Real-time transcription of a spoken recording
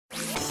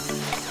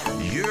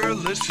You're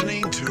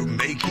listening to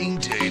Making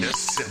Data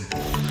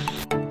Simple,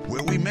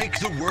 where we make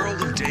the world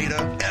of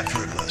data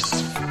effortless,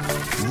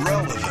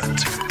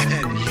 relevant,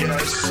 and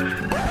yes,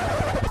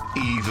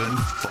 even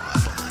fun.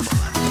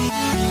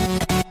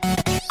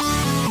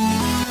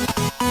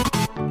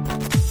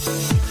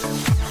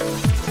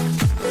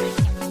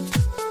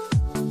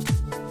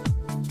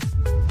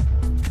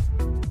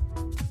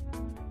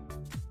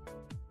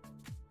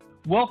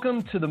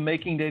 Welcome to the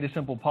Making Data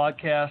Simple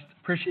podcast.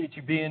 Appreciate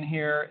you being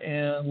here.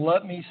 And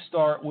let me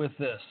start with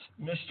this.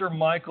 Mr.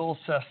 Michael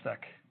Sestak,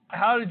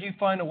 how did you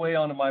find a way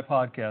onto my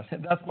podcast?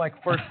 That's my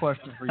first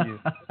question for you.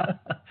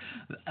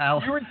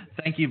 Al,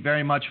 thank you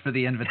very much for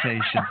the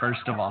invitation,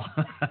 first of all.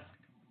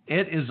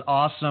 It is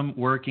awesome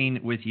working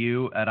with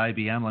you at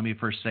IBM. Let me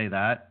first say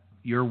that.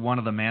 You're one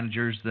of the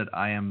managers that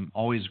I am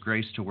always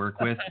graced to work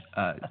with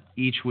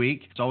each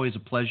week. It's always a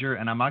pleasure,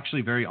 and I'm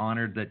actually very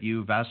honored that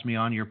you've asked me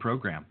on your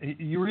program.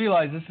 You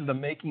realize this is the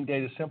Making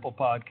Data Simple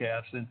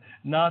podcast and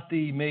not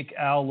the Make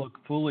Al Look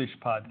Foolish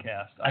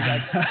podcast.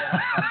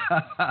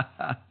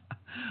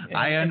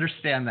 I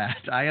understand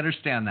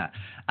that.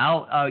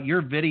 Al,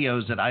 your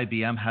videos at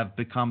IBM have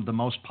become the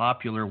most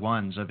popular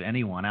ones of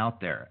anyone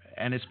out there,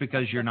 and it's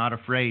because you're not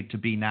afraid to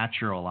be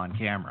natural on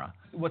camera.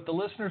 What the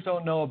listeners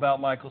don't know about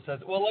Michael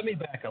says, well, let me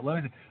back up.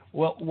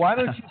 Why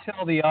don't you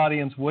tell the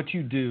audience what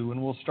you do,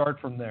 and we'll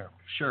start from there.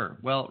 Sure.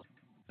 Well,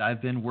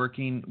 I've been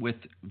working with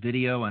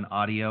video and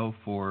audio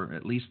for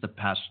at least the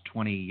past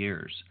 20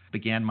 years.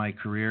 Began my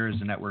career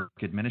as a network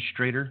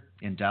administrator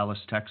in Dallas,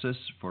 Texas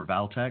for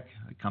Valtech,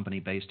 a company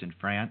based in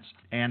France.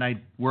 And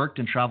I worked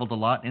and traveled a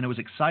lot, and it was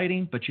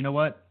exciting, but you know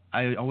what?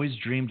 I always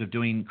dreamed of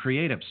doing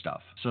creative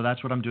stuff. So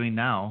that's what I'm doing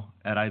now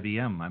at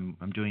IBM.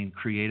 I'm doing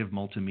creative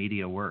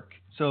multimedia work.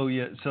 So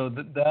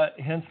that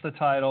hence the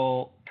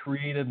title,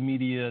 Creative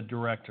Media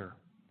Director.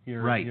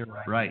 Right.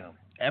 Now.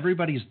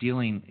 Everybody's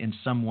dealing in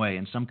some way,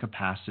 in some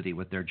capacity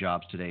with their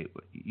jobs today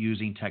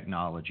using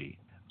technology.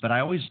 But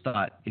I always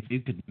thought if you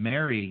could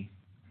marry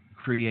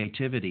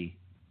creativity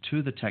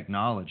to the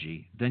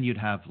technology, then you'd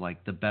have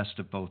like the best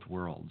of both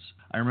worlds.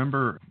 I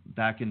remember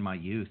back in my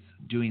youth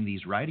doing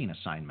these writing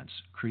assignments,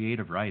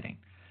 creative writing,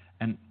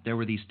 and there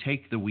were these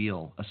take the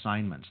wheel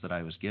assignments that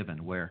I was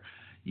given where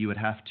you would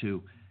have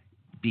to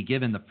be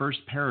given the first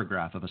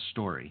paragraph of a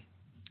story,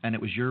 and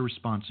it was your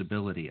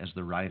responsibility as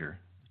the writer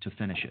to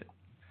finish it.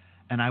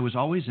 And I was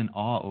always in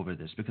awe over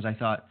this because I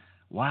thought,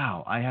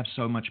 wow, I have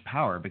so much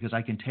power because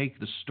I can take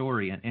the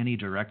story in any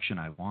direction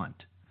I want.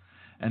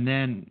 And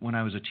then when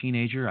I was a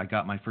teenager, I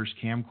got my first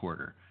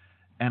camcorder,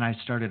 and I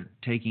started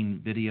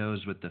taking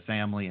videos with the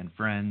family and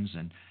friends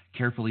and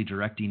carefully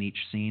directing each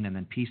scene and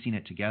then piecing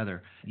it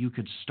together. You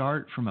could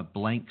start from a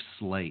blank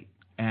slate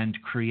and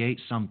create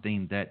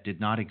something that did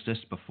not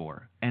exist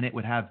before, and it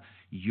would have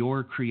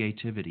your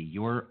creativity,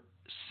 your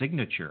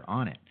signature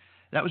on it.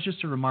 That was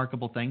just a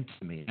remarkable thing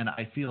to me, and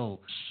I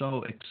feel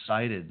so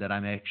excited that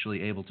I'm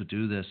actually able to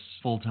do this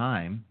full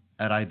time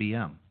at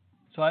IBM.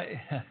 So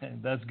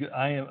that's good.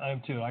 I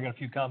am too. I got a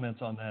few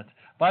comments on that.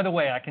 By the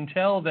way, I can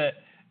tell that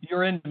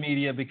you're into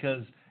media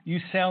because you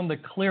sound the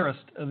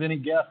clearest of any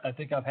guest I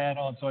think I've had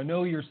on. So I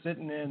know you're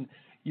sitting in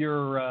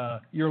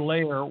your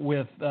lair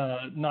with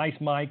nice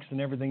mics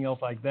and everything else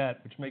like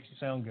that, which makes you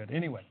sound good.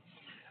 Anyway,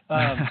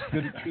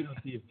 good kudos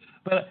to you.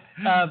 But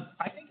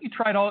I think you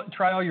try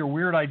all your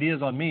weird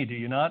ideas on me. Do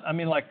you not? I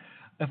mean, like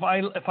if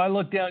I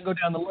go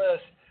down the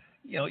list.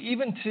 You know,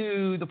 even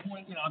to the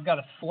point, I've got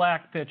a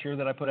Slack picture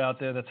that I put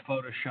out there that's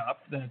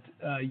Photoshopped that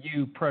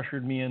you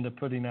pressured me into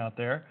putting out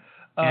there.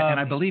 And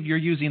I believe you're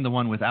using the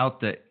one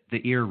without the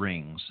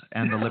earrings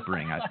and the lip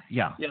ring.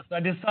 Yeah. Yes, I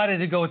decided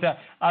to go with that.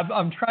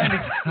 I'm trying to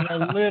keep it a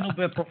little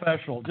bit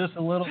professional, just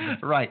a little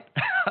bit. Right.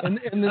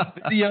 In the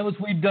videos,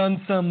 we've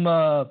done some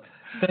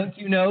thank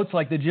you notes,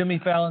 like the Jimmy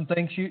Fallon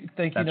thank you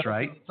That's notes.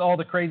 right. It's all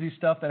the crazy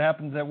stuff that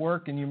happens at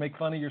work, and you make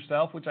fun of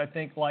yourself, which I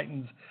think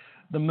lightens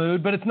the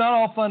mood, but it's not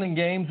all fun and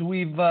games.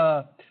 We've,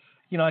 I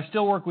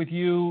still work with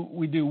you.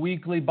 We do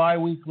weekly,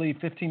 bi-weekly,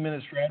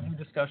 15-minute strategy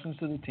discussions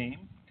to the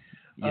team.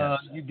 Yes.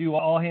 You do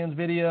all hands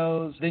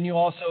videos. Then you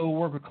also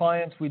work with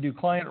clients. We do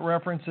client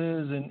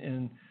references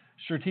and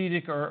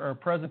strategic or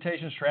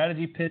presentation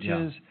strategy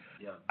pitches.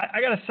 Yeah.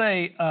 I got to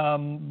say,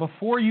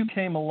 before you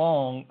came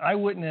along, I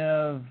wouldn't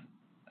know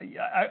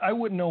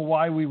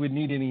why we would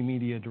need any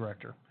media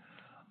director.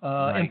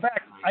 Right. In fact,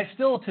 I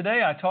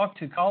talk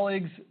to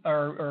colleagues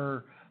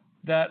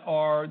that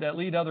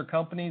lead other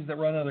companies, that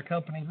run other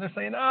companies. They're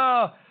saying,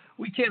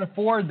 we can't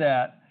afford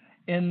that.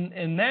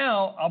 And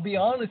now, I'll be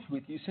honest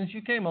with you, since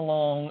you came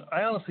along,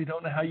 I honestly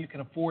don't know how you can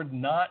afford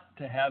not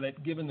to have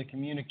it, given the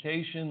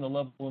communication, the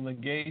level of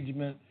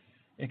engagement,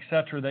 et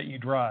cetera, that you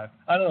drive.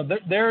 I don't know.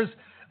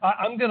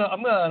 I'm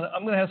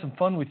gonna have some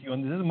fun with you,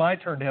 and this is my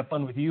turn to have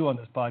fun with you on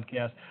this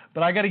podcast.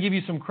 But I got to give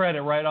you some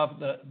credit right off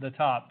the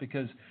top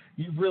because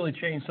you've really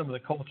changed some of the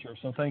culture.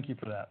 So thank you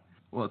for that.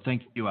 Well,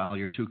 thank you, Al.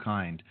 You're too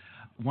kind.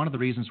 One of the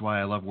reasons why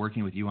I love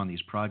working with you on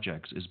these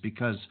projects is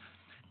because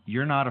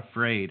you're not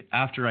afraid,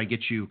 after I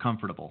get you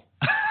comfortable,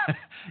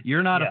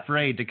 you're not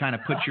afraid to kind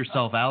of put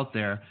yourself out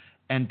there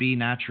and be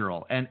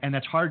natural. And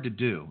that's hard to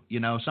do. You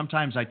know,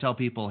 sometimes I tell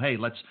people, hey,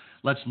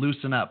 let's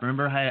loosen up.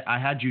 Remember, I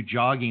had you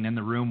jogging in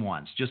the room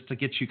once just to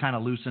get you kind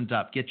of loosened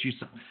up, get you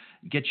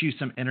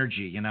some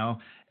energy, you know,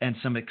 and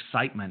some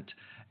excitement.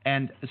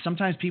 And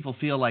sometimes people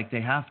feel like they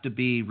have to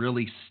be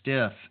really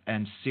stiff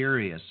and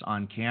serious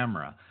on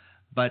camera,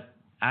 but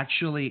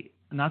actually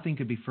nothing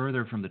could be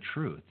further from the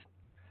truth.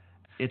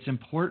 It's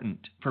important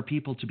for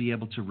people to be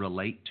able to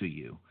relate to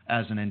you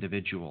as an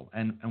individual.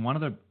 And one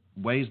of the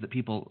ways that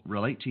people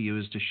relate to you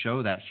is to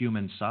show that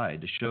human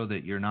side, to show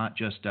that you're not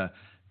just a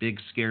big,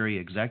 scary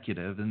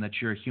executive and that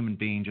you're a human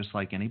being just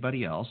like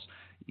anybody else.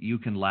 You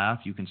can laugh,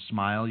 you can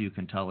smile, you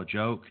can tell a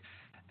joke.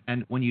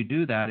 And when you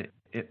do that,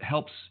 it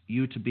helps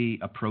you to be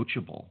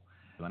approachable.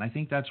 And I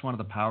think that's one of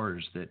the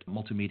powers that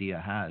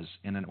multimedia has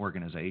in an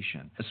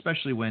organization,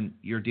 especially when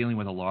you're dealing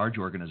with a large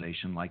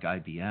organization like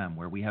IBM,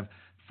 where we have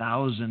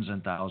thousands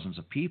and thousands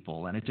of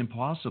people, and it's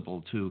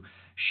impossible to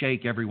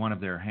shake every one of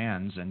their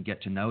hands and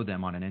get to know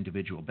them on an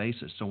individual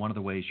basis. So one of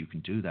the ways you can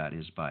do that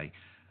is by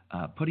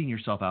putting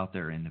yourself out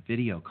there in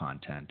video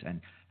content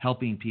and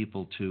helping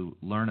people to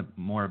learn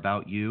more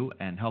about you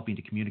and helping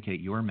to communicate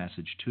your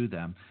message to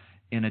them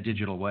in a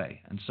digital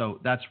way. And so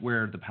that's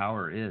where the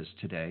power is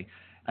today.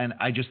 And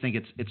I just think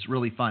it's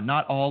really fun.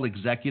 Not all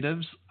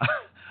executives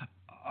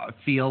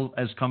feel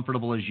as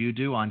comfortable as you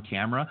do on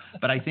camera,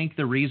 but I think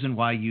the reason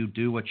why you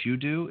do what you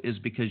do is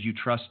because you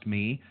trust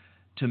me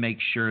to make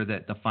sure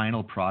that the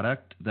final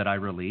product that I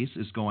release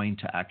is going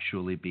to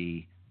actually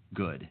be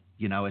good.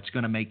 You know, it's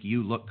going to make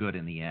you look good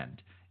in the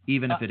end,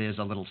 even if it is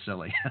a little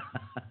silly.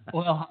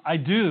 Well, I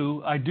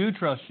do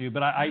trust you,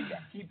 but I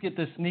keep get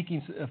this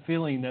sneaking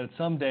feeling that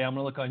someday I'm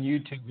going to look on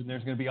YouTube and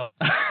there's going to be all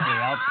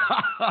out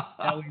there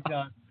that we've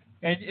done.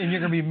 And you're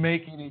going to be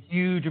making a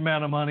huge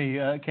amount of money,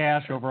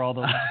 cash over all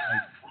those.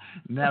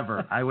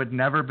 Never. I would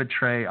never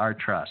betray our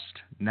trust.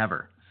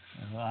 Never.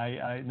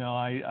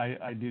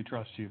 I do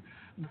trust you.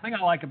 The thing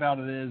I like about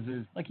it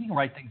is like you can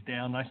write things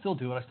down, and I still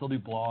do it. I still do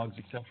blogs,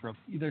 etc.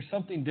 There's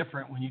something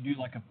different when you do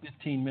like a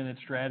 15-minute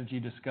strategy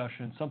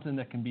discussion, something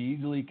that can be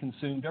easily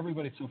consumed.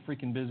 Everybody's so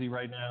freaking busy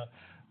right now.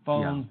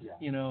 Phones,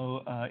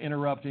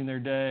 interrupting their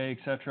day,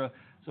 etc.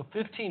 So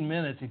 15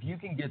 minutes, if you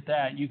can get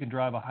that, you can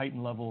drive a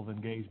heightened level of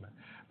engagement.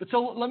 But so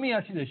let me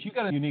ask you this. You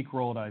got a unique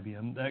role at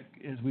IBM that,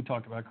 as we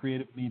talked about,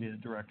 creative media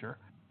director.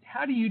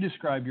 How do you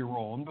describe your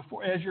role? And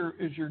before, as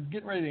you're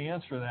getting ready to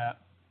answer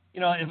that, you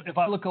know, if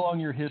I look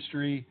along your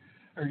history,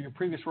 or your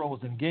previous role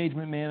was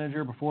engagement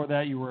manager. Before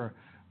that, you were a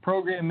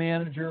program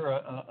manager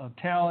of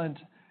talent.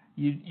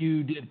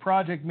 You did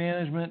project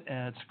management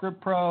at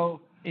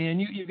ScriptPro,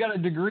 and you've got a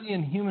degree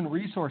in human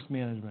resource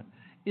management.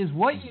 Is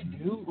what you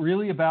do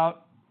really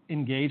about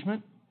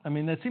engagement? I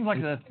mean, that seems like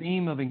a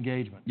theme of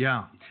engagement.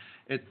 Yeah.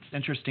 It's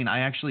interesting. I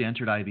actually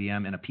entered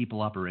IBM in a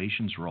people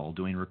operations role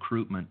doing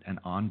recruitment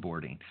and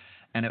onboarding.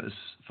 And it was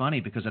funny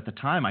because at the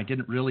time I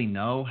didn't really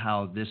know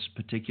how this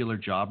particular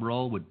job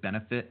role would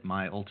benefit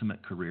my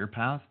ultimate career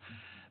path.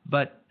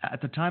 But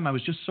at the time I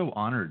was just so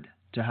honored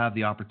to have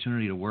the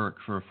opportunity to work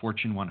for a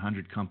Fortune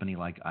 100 company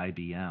like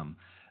IBM,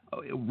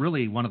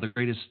 really one of the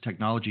greatest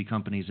technology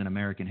companies in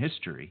American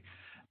history,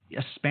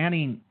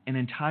 spanning an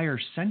entire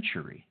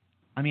century.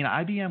 I mean,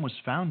 IBM was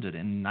founded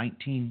in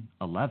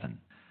 1911.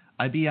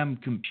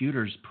 IBM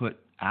computers put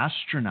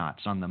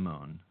astronauts on the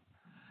moon.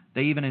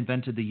 They even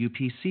invented the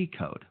UPC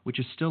code, which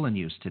is still in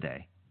use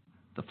today.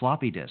 The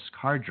floppy disk,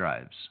 hard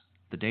drives,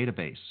 the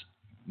database,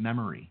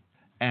 memory,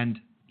 and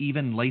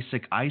even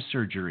LASIK eye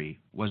surgery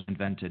was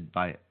invented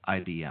by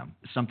IBM,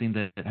 something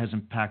that has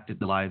impacted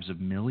the lives of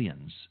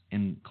millions,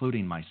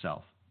 including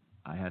myself.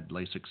 I had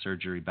LASIK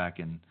surgery back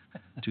in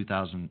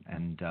 2000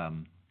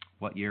 and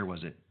what year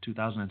was it?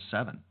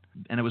 2007.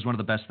 And it was one of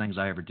the best things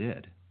I ever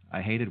did.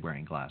 I hated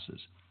wearing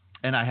glasses.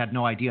 And I had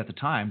no idea at the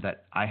time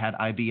that I had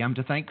IBM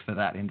to thank for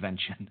that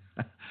invention.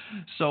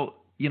 So,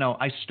 you know,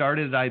 I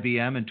started at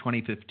IBM in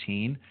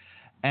 2015,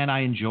 and I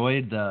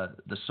enjoyed the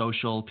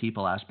social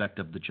people aspect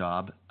of the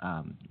job,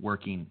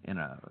 working in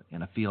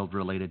a field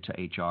related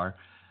to HR.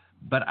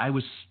 But I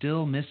was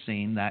still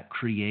missing that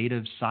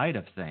creative side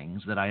of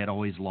things that I had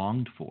always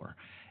longed for.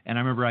 And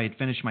I remember I had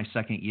finished my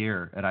second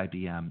year at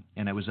IBM,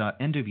 and it was an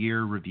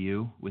end-of-year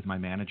review with my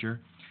manager.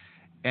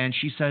 And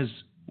she says,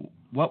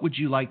 what would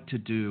you like to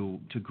do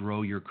to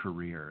grow your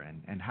career,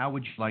 and how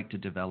would you like to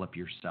develop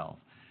yourself?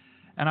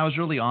 And I was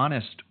really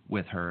honest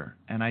with her,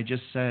 and I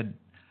just said,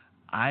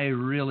 I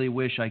really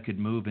wish I could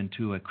move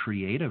into a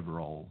creative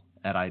role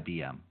at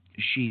IBM.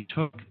 She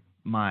took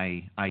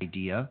my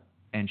idea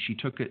and she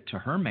took it to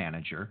her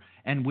manager,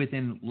 and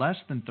within less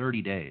than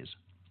 30 days,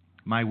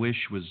 my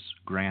wish was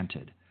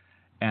granted.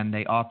 And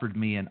they offered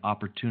me an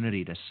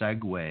opportunity to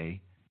segue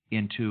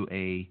into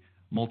a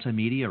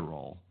multimedia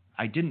role.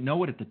 I didn't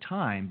know it at the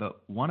time,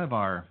 but one of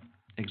our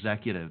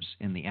executives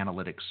in the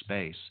analytics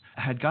space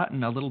had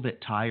gotten a little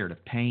bit tired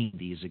of paying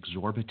these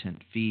exorbitant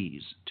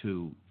fees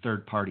to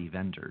third-party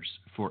vendors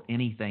for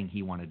anything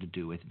he wanted to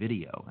do with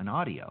video and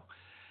audio.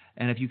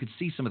 And if you could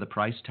see some of the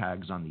price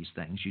tags on these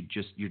things,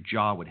 your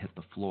jaw would hit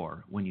the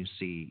floor when you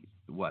see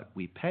what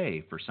we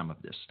pay for some of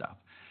this stuff.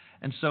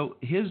 And so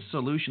his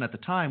solution at the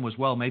time was,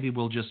 well, maybe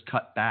we'll just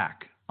cut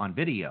back on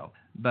video.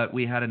 But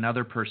we had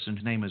another person,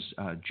 his name is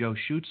Joe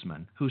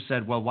Schutzman, who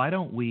said, well, why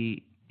don't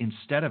we,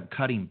 instead of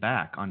cutting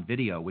back on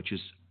video, which is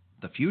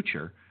the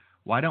future,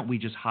 why don't we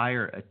just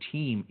hire a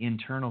team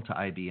internal to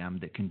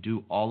IBM that can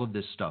do all of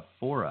this stuff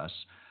for us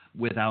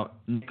without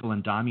nickel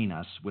and diming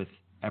us with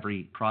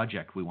every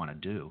project we want to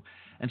do?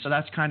 And so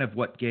that's kind of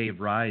what gave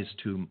rise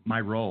to my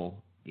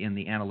role in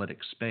the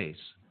analytics space.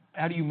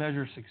 How do you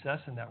measure success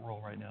in that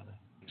role right now then?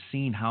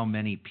 Seeing how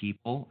many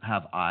people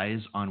have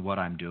eyes on what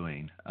I'm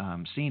doing,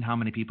 seeing how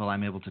many people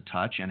I'm able to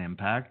touch and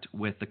impact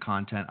with the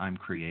content I'm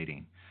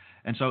creating.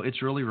 And so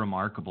it's really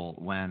remarkable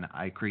when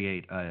I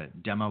create a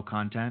demo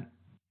content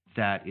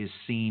that is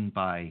seen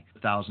by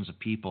thousands of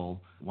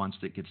people once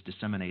it gets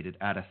disseminated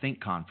at a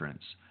Think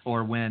conference,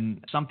 or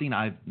when something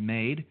I've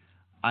made,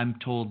 I'm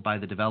told by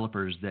the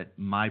developers that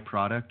my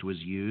product was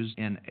used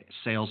in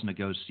sales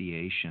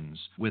negotiations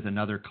with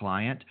another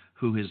client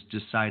who has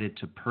decided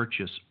to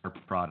purchase our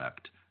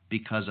product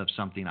because of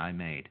something I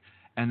made.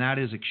 And that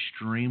is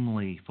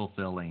extremely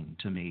fulfilling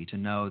to me, to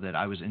know that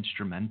I was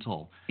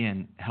instrumental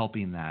in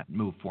helping that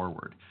move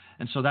forward.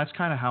 And so that's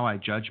kind of how I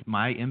judge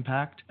my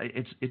impact.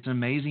 It's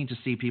amazing to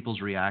see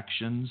people's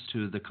reactions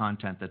to the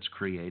content that's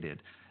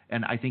created.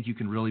 And I think you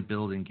can really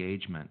build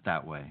engagement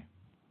that way.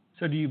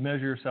 So do you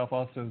measure yourself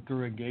also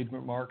through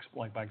engagement marks?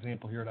 Like, by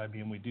example, here at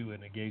IBM, we do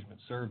an engagement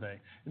survey.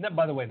 And that,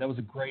 by the way, that was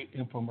a great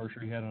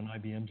infomercial you had on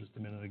IBM just a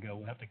minute ago.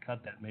 We'll have to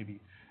cut that,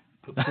 maybe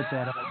put that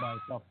out by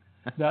itself.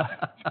 No.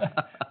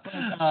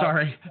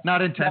 Sorry,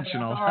 not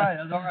intentional.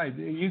 That's all right.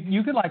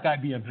 You could like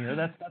IBM here.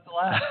 That's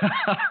allowed.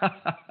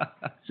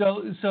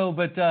 So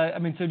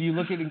do you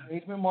look at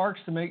engagement marks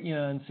to make,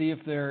 and see if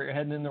they're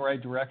heading in the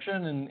right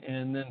direction,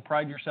 and then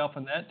pride yourself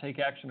in that, take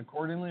action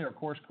accordingly, or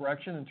course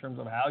correction in terms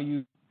of how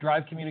you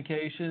drive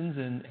communications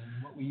and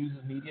what we use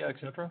in media, et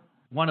cetera?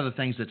 One of the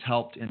things that's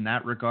helped in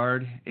that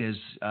regard is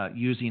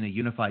using a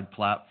unified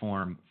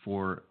platform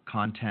for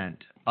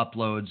content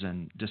uploads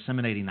and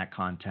disseminating that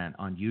content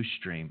on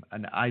Ustream.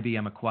 And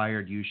IBM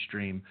acquired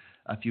Ustream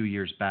a few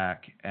years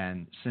back,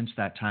 and since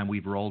that time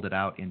we've rolled it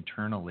out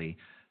internally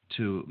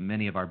to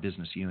many of our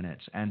business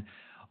units. And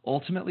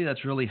ultimately,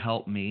 that's really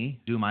helped me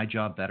do my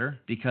job better,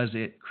 because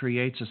it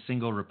creates a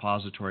single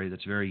repository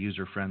that's very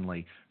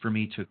user-friendly for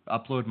me to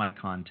upload my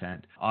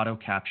content,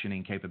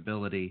 auto-captioning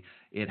capability.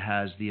 It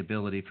has the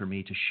ability for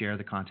me to share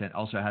the content.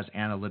 Also has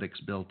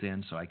analytics built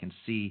in, so I can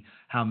see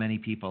how many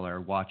people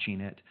are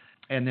watching it.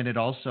 And then it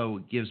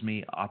also gives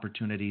me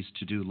opportunities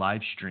to do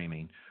live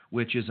streaming,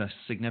 which is a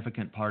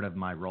significant part of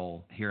my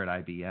role here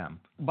at IBM.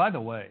 By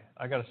the way,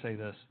 I got to say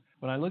this.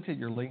 When I looked at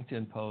your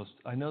LinkedIn post,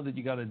 I know that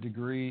you got a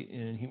degree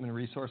in human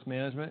resource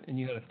management and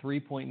you had a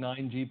 3.9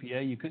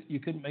 GPA. You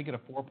couldn't make it a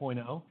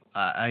 4.0?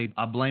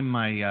 I blame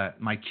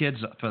my kids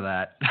for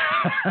that.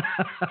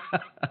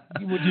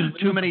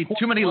 Too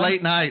many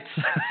late nights.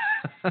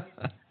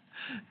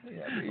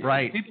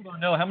 Right. People don't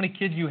know how many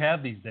kids you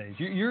have these days.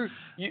 You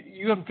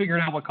haven't figured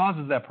out what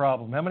causes that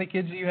problem. How many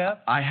kids do you have?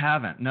 I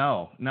haven't.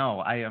 No.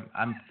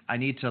 I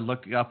need to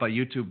look up a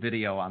YouTube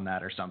video on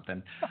that or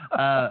something.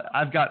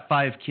 I've got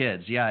 5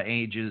 kids. Yeah,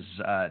 ages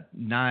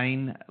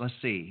 9,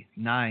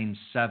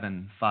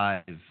 7,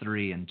 5,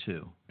 3, and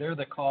 2. They're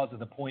the cause of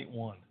the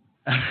 0.1.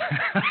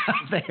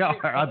 They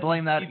are. I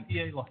blame that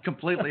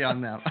completely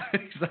on them.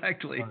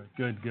 Exactly. All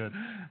right, good.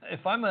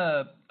 If I'm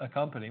a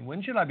company,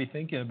 when should I be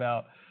thinking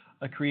about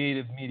a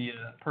creative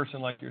media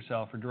person like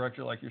yourself or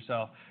director like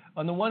yourself?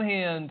 On the one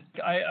hand,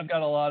 I've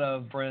got a lot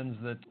of friends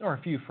or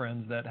a few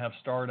friends that have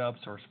startups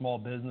or small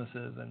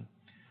businesses,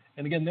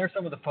 and again, they're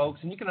some of the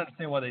folks, and you can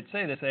understand why they'd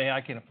say, hey, I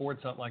can't afford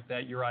something like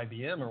that, you're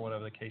IBM or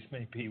whatever the case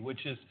may be,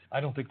 which is, I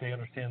don't think they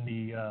understand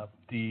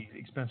the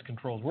expense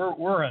controls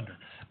we're under.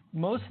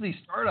 Most of these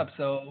startups,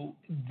 though,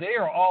 they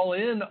are all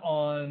in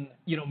on,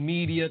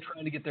 media,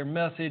 trying to get their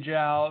message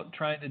out,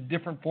 trying to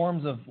different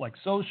forms of like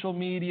social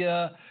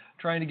media,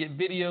 trying to get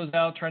videos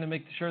out, trying to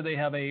make sure they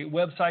have a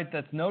website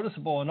that's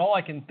noticeable. And all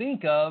I can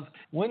think of,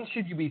 when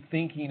should you be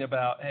thinking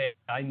about, hey,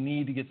 I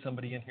need to get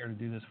somebody in here to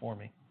do this for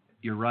me?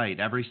 You're right.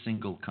 Every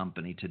single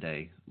company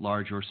today,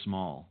 large or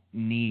small,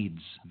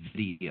 needs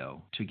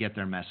video to get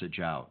their message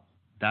out.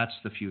 That's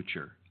the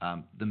future.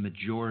 The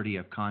majority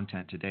of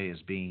content today is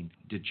being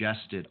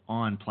digested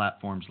on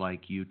platforms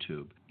like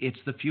YouTube. It's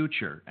the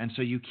future, and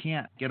so you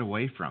can't get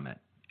away from it.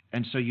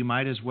 And so you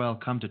might as well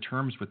come to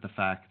terms with the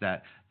fact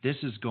that this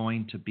is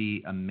going to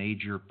be a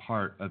major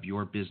part of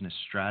your business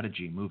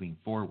strategy moving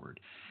forward.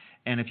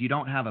 And if you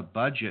don't have a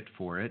budget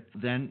for it,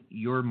 then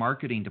your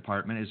marketing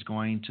department is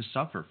going to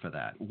suffer for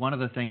that. One of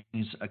the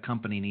things a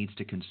company needs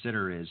to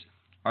consider is,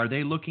 are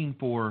they looking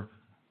for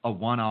a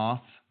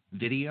one-off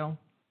video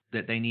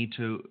that they need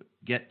to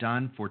get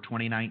done for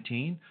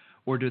 2019?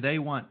 Or do they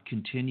want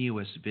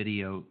continuous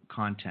video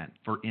content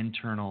for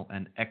internal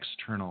and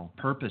external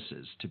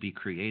purposes to be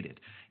created?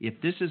 If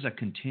this is a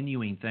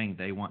continuing thing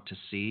they want to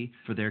see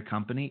for their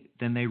company,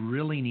 then they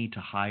really need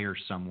to hire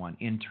someone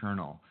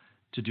internal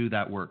to do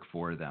that work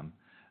for them.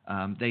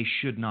 They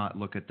should not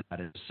look at that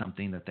as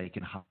something that they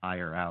can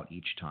hire out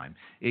each time.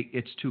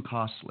 It's too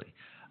costly.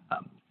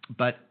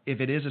 But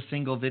if it is a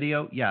single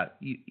video,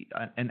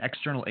 an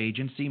external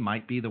agency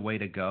might be the way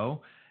to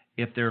go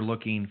if they're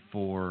looking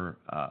for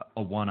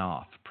a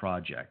one-off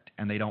project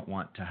and they don't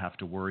want to have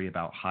to worry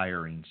about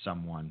hiring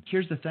someone.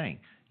 Here's the thing.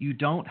 You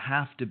don't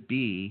have to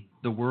be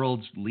the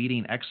world's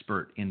leading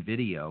expert in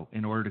video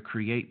in order to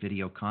create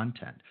video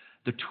content.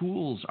 The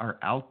tools are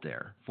out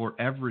there for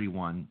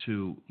everyone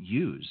to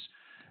use,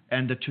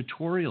 and the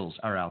tutorials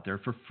are out there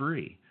for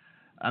free.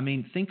 I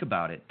mean, think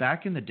about it.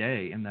 Back in the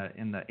day, in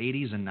the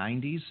 80s and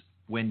 90s,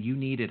 when you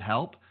needed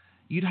help,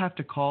 you'd have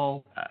to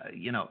call,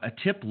 a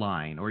tip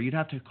line, or you'd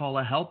have to call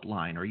a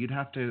helpline, or you'd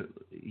have to,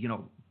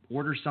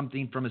 order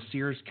something from a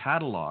Sears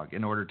catalog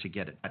in order to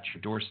get it at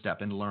your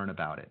doorstep and learn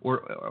about it,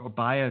 or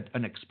buy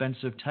an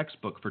expensive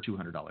textbook for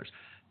 $200.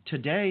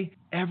 Today,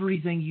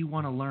 everything you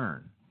want to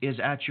learn is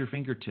at your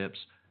fingertips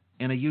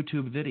in a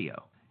YouTube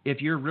video.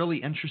 If you're really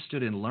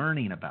interested in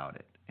learning about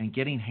it and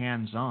getting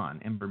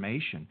hands-on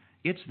information,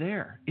 it's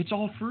there. It's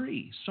all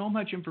free. So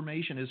much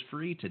information is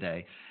free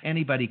today.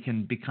 Anybody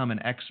can become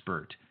an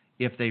expert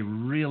if they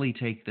really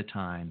take the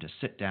time to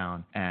sit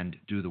down and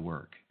do the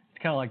work.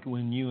 It's kind of like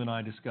when you and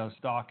I discuss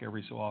stock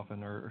every so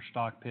often, or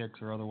stock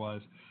picks or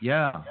otherwise.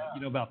 Yeah.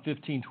 About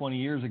 15, 20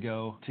 years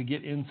ago, to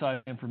get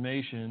inside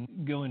information,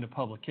 go into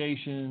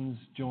publications,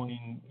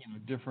 join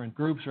different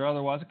groups or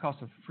otherwise, it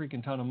costs a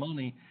freaking ton of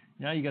money.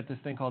 Now you got this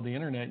thing called the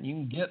internet, and you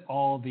can get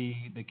all the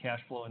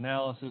cash flow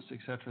analysis, et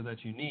cetera,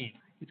 that you need.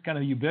 It's kind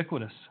of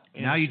ubiquitous.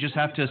 Now you just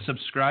have to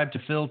subscribe to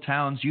Phil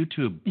Towns'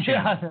 YouTube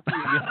channel.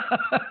 Yeah.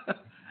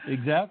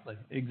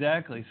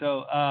 Exactly.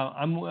 So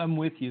I'm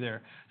with you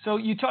there. So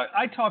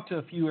I talked to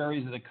a few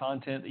areas of the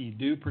content that you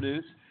do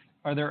produce.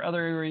 Are there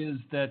other areas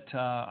that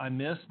I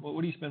missed? What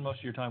do you spend most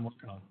of your time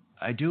working on?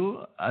 I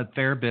do a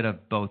fair bit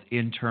of both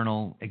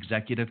internal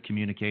executive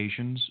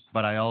communications,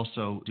 but I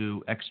also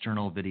do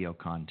external video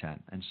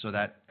content. And so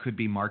that could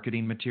be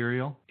marketing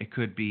material. It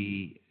could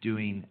be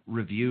doing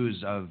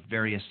reviews of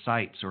various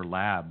sites or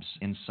labs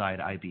inside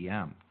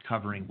IBM,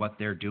 covering what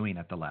they're doing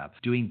at the lab,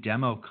 doing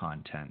demo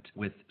content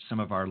with some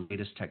of our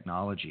latest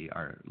technology,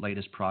 our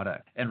latest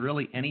product, and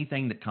really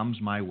anything that comes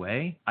my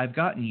way. I've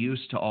gotten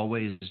used to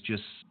always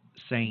just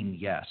saying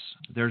yes.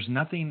 There's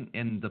nothing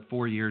in the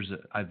 4 years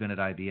that I've been at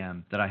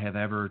IBM that I have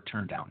ever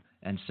turned down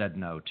and said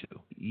no to.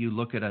 You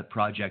look at a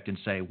project and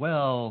say,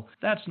 well,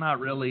 that's not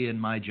really in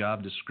my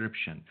job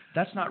description.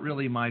 That's not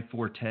really my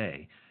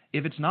forte.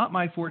 If it's not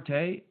my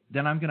forte,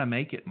 then I'm going to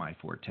make it my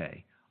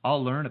forte.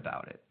 I'll learn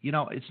about it.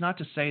 It's not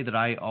to say that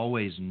I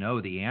always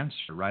know the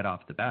answer right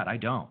off the bat. I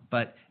don't.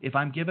 But if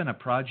I'm given a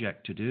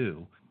project to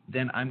do,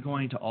 then I'm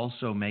going to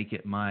also make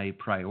it my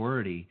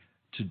priority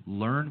to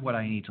learn what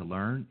I need to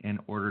learn in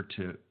order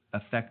to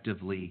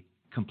effectively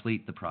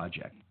complete the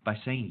project. By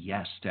saying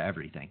yes to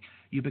everything,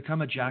 you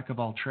become a jack of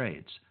all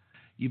trades.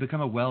 You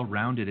become a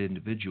well-rounded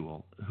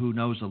individual who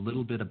knows a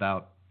little bit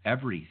about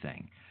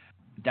everything.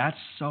 That's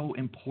so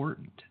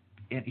important.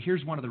 And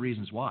here's one of the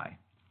reasons why.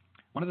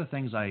 One of the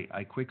things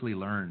I quickly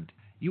learned,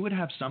 you would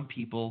have some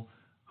people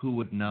who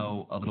would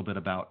know a little bit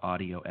about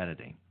audio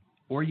editing,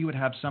 or you would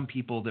have some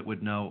people that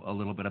would know a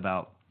little bit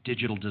about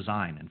digital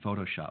design and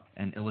Photoshop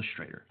and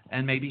Illustrator,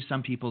 and maybe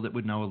some people that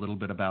would know a little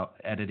bit about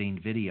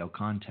editing video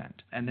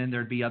content. And then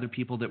there'd be other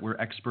people that were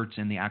experts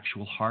in the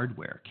actual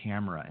hardware,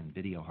 camera and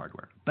video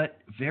hardware. But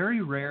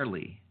very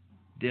rarely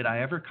did I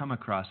ever come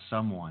across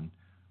someone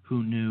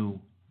who knew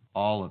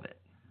all of it,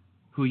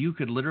 who you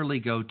could literally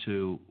go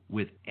to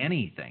with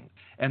anything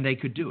and they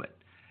could do it.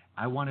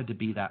 I wanted to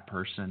be that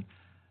person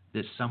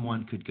that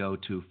someone could go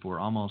to for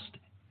almost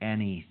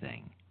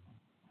anything,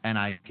 and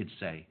I could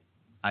say,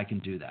 I can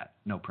do that,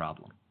 no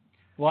problem.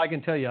 Well, I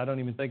can tell you, I don't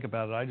even think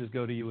about it. I just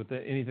go to you with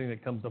anything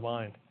that comes to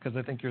mind because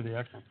I think you're the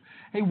expert.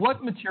 Hey,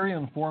 what material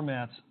and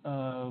formats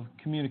of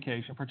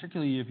communication,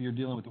 particularly if you're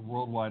dealing with a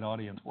worldwide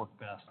audience, work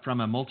best?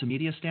 From a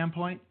multimedia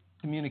standpoint?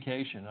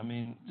 Communication. I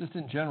mean, just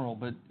in general,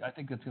 but I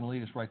think that's going to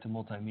lead us right to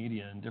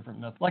multimedia and different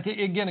methods. Like,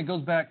 again, it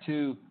goes back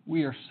to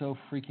we are so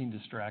freaking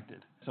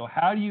distracted. So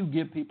how do you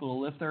get people to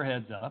lift their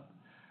heads up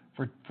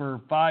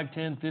for 5,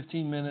 10,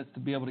 15 minutes to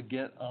be able to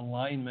get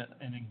alignment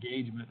and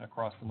engagement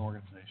across an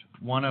organization?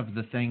 One of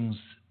the things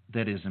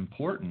that is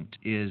important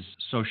is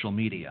social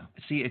media.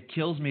 See, it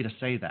kills me to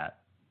say that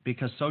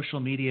because social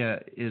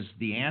media is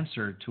the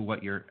answer to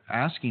what you're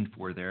asking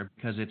for there,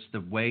 because it's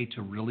the way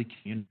to really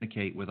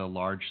communicate with a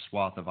large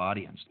swath of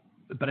audience.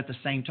 But at the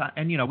same time,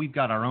 and we've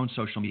got our own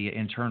social media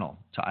internal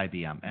to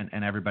IBM,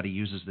 and everybody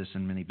uses this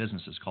in many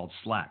businesses called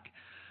Slack.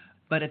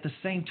 But at the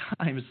same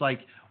time, it's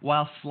like,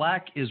 while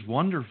Slack is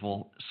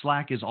wonderful,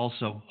 Slack is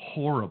also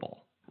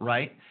horrible,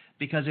 right?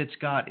 Because it's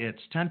got its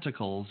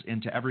tentacles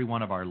into every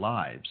one of our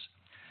lives.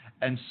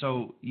 And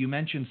so you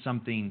mentioned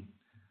something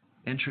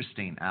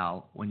interesting,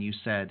 Al, when you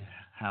said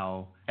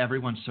how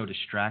everyone's so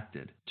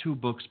distracted. 2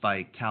 books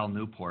by Cal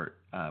Newport.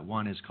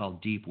 One is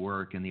called Deep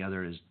Work, and the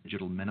other is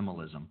Digital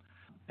Minimalism.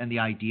 And the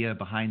idea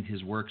behind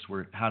his works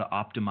were how to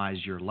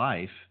optimize your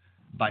life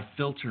by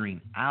filtering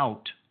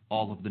out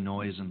all of the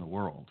noise in the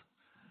world.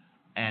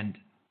 And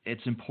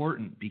it's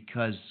important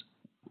because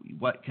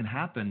what can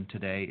happen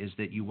today is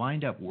that you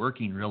wind up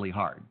working really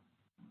hard,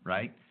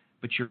 right?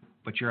 But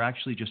you're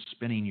actually just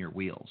spinning your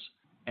wheels.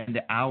 And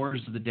the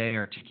hours of the day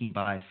are ticking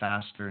by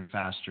faster and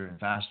faster and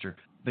faster,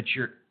 but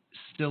you're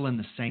still in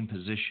the same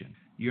position.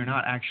 You're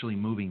not actually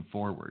moving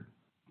forward.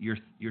 You're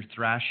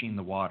thrashing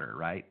the water,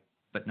 right?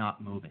 But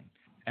not moving.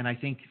 And I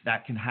think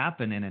that can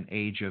happen in an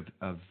age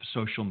of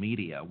social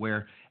media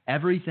where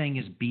everything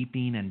is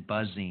beeping and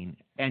buzzing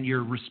and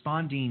you're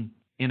responding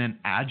in an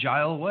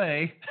agile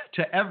way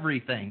to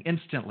everything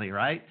instantly,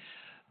 right?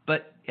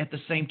 But at the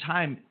same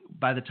time,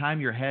 by the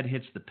time your head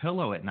hits the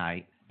pillow at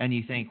night and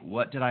you think,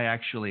 what did I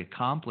actually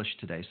accomplish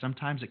today?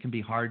 Sometimes it can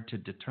be hard to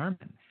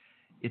determine.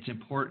 It's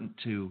important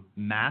to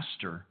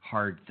master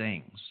hard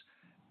things.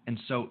 And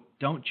so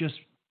don't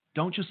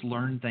just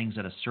learn things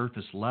at a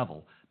surface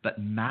level, but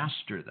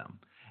master them.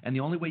 And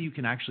the only way you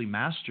can actually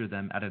master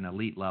them at an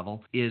elite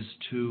level is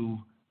to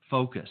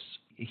focus.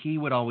 He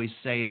would always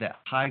say that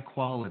high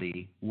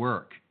quality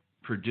work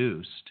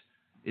produced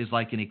is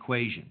like an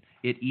equation.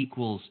 It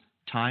equals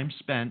time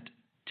spent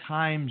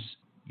times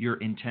your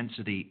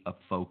intensity of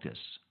focus.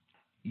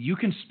 You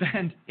can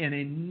spend an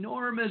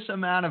enormous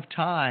amount of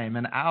time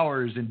and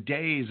hours and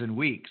days and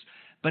weeks,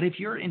 but if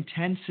your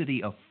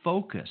intensity of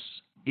focus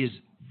is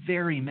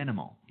very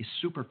minimal, is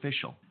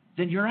superficial,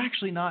 then you're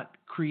actually not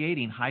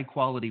creating high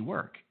quality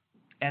work.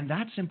 And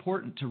that's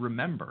important to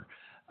remember.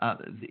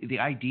 The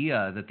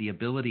idea that the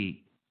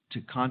ability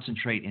to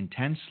concentrate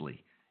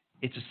intensely,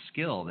 it's a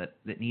skill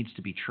that needs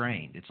to be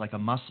trained. It's like a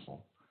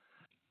muscle.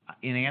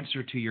 In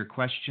answer to your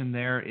question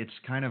there, it's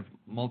kind of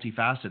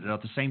multifaceted.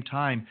 At the same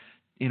time,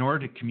 in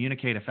order to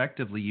communicate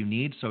effectively, you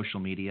need social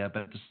media,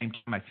 but at the same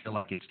time, I feel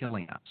like it's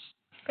killing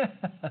us.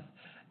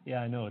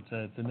 Yeah, I know.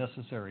 It's a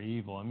necessary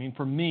evil. I mean,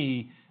 for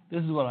me,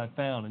 this is what I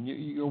found, and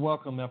you're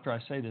welcome after I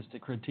say this to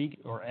critique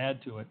or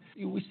add to it.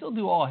 We still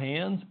do all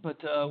hands, but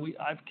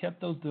I've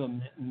kept those to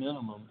a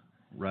minimum,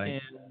 right?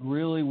 And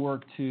really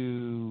work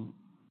to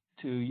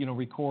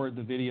record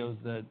the videos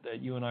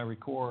that you and I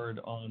record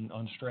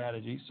on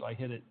strategy. So I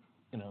hit it,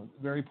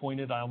 very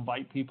pointed. I'll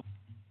invite people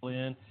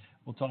in.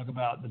 We'll talk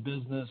about the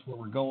business, where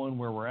we're going,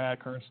 where we're at,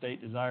 current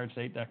state, desired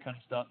state, that kind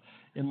of stuff.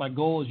 And my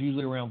goal is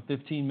usually around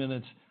 15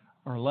 minutes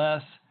or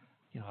less.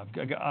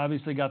 I've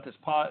obviously got this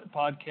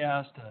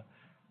podcast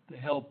to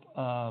help,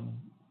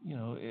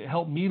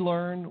 help me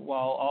learn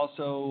while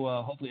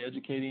also hopefully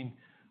educating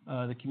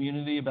the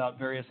community about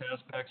various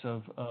aspects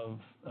of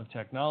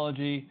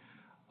technology.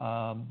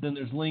 Then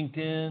there's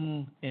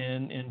LinkedIn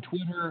and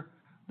Twitter.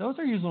 Those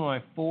are usually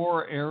my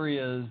 4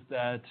 areas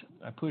that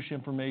I push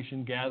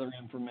information, gather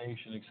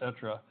information,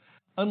 etc.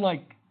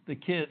 Unlike the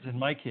kids and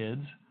my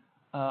kids,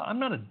 I'm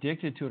not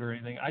addicted to it or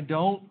anything. I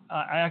do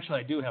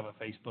have a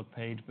Facebook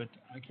page, but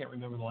I can't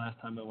remember the last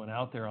time I went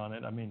out there on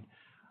it. I mean,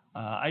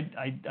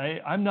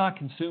 I'm not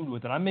consumed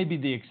with it. I may be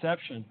the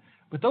exception,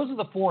 but those are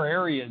the 4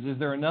 areas. Is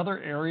there another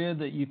area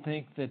that you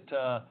think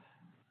that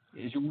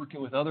as you're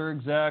working with other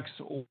execs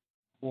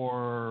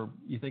or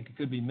you think it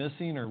could be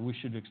missing or we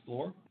should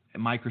explore?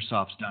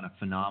 Microsoft's done a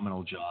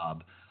phenomenal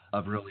job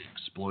of really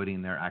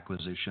exploiting their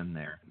acquisition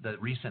there. The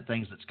recent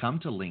things that's come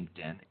to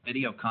LinkedIn,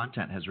 video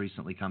content has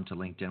recently come to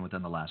LinkedIn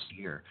within the last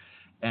year.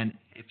 And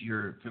if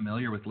you're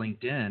familiar with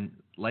LinkedIn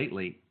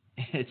lately,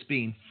 it's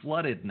being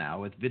flooded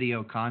now with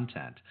video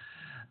content.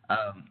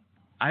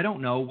 I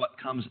don't know what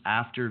comes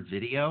after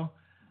video,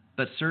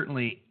 but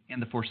certainly in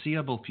the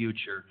foreseeable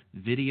future,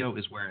 video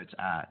is where it's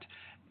at.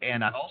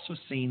 And I've also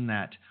seen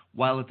that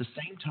while at the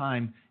same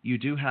time you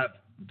do have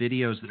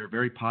videos that are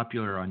very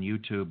popular on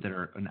YouTube that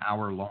are an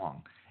hour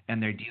long,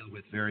 and they deal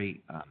with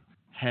very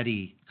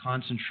heady,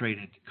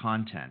 concentrated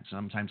content,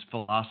 sometimes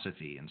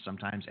philosophy and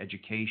sometimes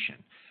education.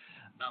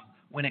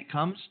 When it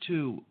comes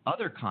to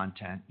other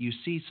content, you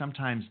see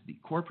sometimes the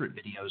corporate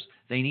videos,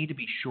 they need to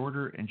be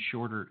shorter and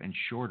shorter and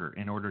shorter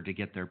in order to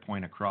get their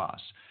point across.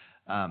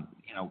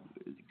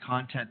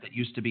 Content that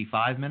used to be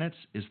 5 minutes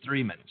is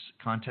 3 minutes.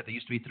 Content that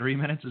used to be 3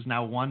 minutes is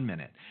now 1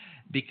 minute,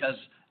 because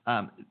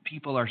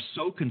people are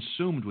so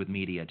consumed with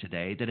media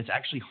today that it's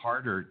actually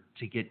harder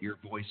to get your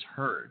voice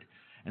heard.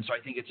 And so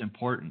I think it's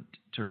important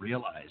to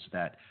realize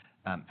that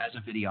as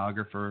a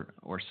videographer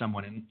or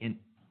someone in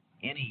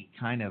any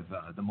kind of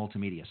the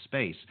multimedia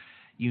space,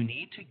 you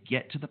need to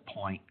get to the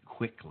point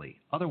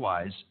quickly.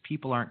 Otherwise,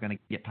 people aren't going to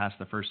get past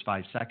the first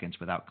 5 seconds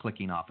without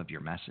clicking off of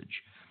your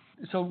message.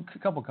 So a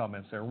couple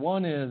comments there.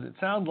 One is, it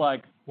sounds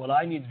like what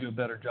I need to do a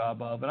better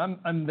job of, and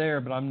I'm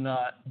there, but I'm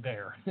not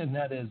there, and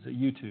that is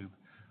YouTube.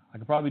 I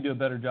could probably do a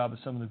better job of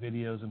some of the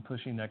videos and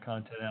pushing that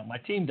content out. My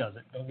team does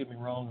it, don't get me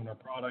wrong, in our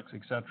products,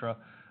 etc.,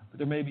 but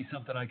there may be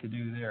something I could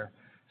do there.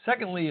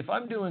 Secondly, if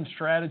I'm doing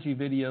strategy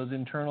videos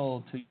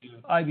internal to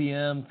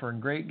IBM for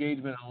great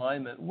engagement and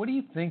alignment, what do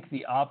you think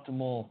the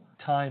optimal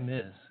time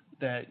is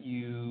that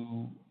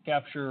you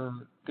capture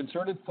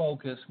concerted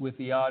focus with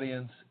the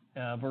audience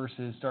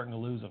versus starting to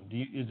lose them?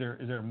 Is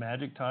there a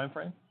magic time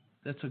frame?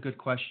 That's a good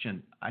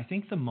question. I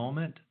think the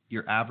moment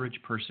your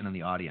average person in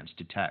the audience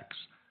detects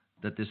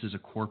that this is a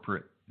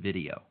corporate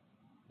video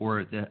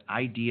or the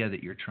idea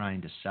that you're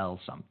trying to sell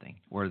something,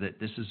 or that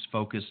this is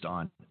focused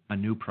on a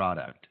new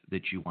product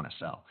that you want to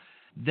sell,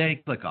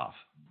 they click off.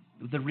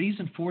 The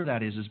reason for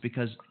that is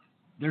because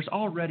there's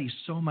already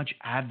so much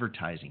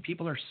advertising.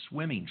 People are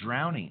swimming,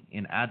 drowning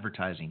in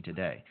advertising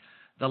today.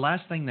 The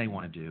last thing they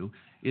want to do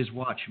is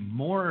watch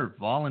more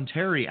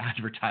voluntary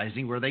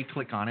advertising where they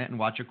click on it and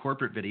watch a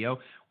corporate video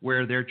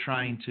where they're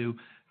trying to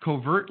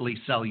covertly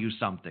sell you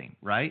something,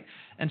 right?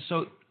 And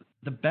so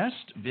the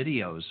best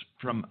videos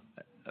from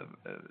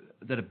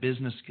that a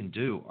business can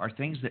do are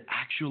things that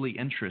actually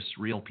interest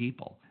real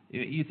people.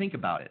 You think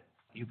about it.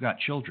 You've got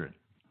children.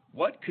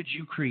 What could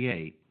you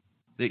create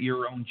that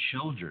your own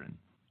children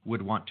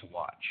would want to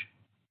watch?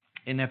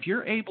 And if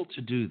you're able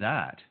to do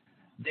that,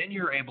 then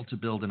you're able to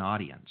build an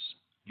audience.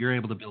 You're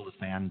able to build a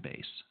fan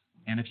base.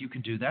 And if you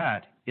can do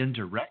that,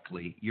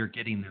 indirectly, you're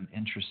getting them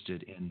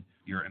interested in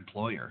your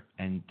employer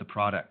and the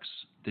products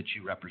that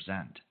you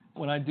represent.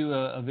 When I do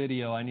a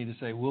video, I need to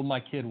say, will my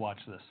kid watch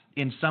this?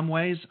 In some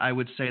ways, I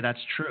would say that's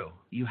true.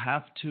 You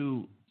have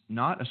to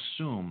not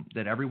assume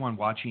that everyone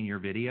watching your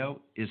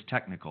video is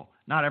technical.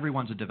 Not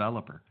everyone's a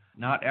developer.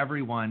 Not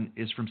everyone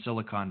is from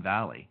Silicon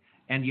Valley.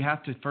 And you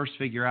have to first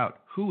figure out,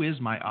 who is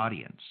my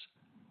audience?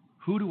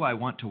 Who do I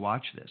want to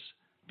watch this?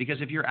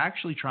 Because if you're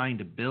actually trying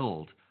to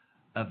build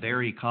a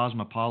very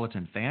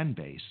cosmopolitan fan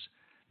base,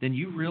 then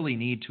you really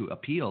need to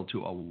appeal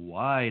to a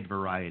wide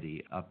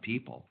variety of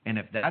people. And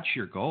if that's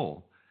your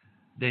goal,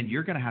 then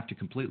you're going to have to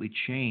completely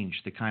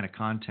change the kind of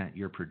content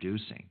you're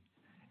producing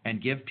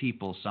and give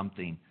people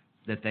something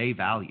that they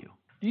value.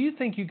 Do you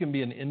think you can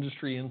be an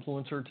industry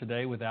influencer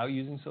today without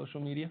using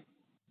social media?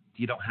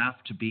 You don't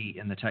have to be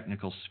in the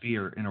technical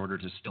sphere in order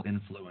to still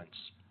influence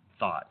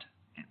thought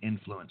and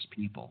influence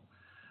people.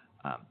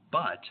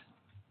 But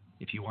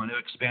if you want to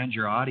expand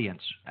your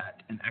audience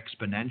at an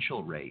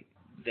exponential rate,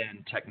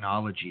 then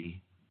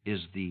technology is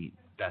the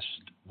best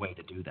way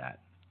to do that.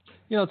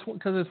 You know,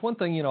 because it's one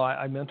thing,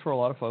 I mentor a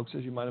lot of folks,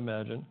 as you might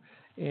imagine,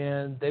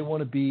 and they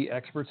want to be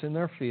experts in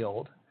their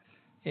field.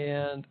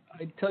 And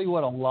I tell you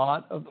what, a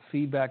lot of the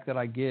feedback that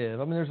I give,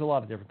 there's a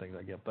lot of different things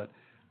I give, but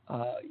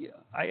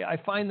I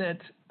find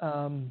that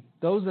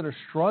those that are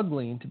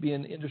struggling to be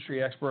an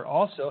industry expert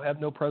also have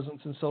no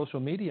presence in social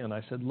media. And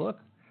I said, look,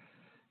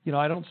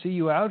 I don't see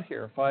you out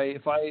here.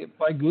 If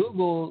I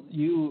Google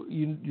you,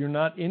 you're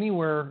not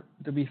anywhere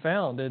to be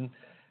found. And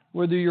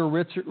whether you're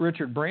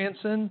Richard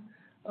Branson,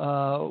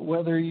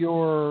 whether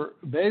you're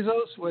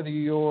Bezos, whether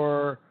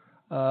you're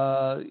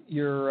the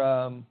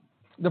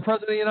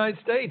President of the United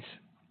States,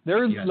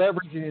 they're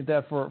leveraging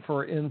that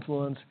for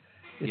influence.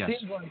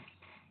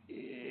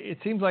 It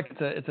seems like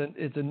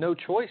it's a no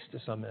choice to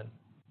some men.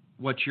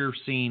 What you're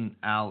seeing,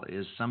 Al,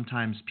 is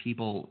sometimes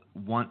people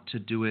want to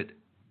do it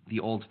the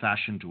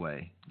old-fashioned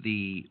way,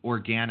 the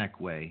organic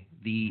way,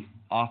 the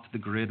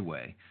off-the-grid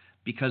way,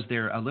 because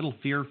they're a little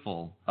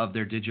fearful of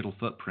their digital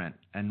footprint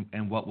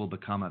and what will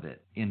become of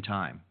it in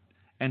time.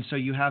 And so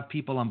you have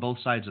people on both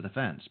sides of the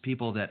fence,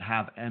 people that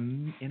have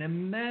an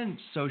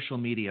immense social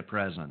media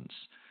presence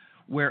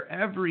where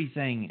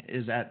everything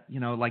is at,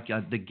 like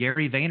the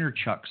Gary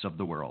Vaynerchuks of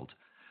the world.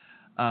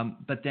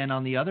 But then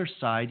on the other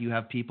side, you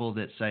have people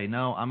that say,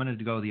 no, I'm going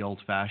to go the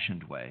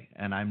old-fashioned way,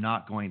 and I'm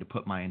not going to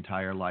put my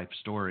entire life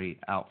story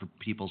out for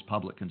people's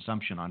public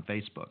consumption on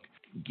Facebook.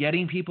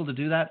 Getting people to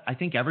do that, I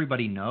think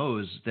everybody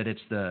knows that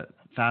it's the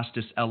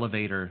fastest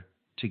elevator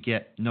to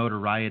get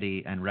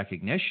notoriety and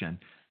recognition,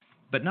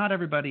 but not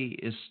everybody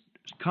is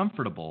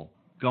comfortable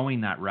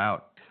going that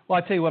route.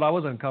 Well, I tell you what, I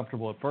was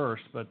uncomfortable at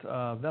first, but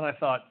then I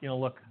thought,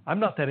 look, I'm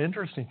not that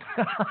interesting.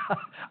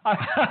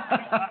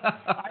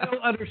 I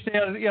don't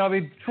understand.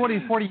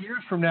 20, 40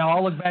 years from now,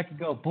 I'll look back and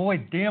go, boy,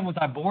 damn, was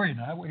I boring.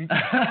 I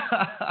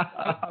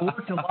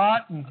worked a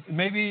lot, and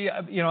maybe,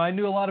 I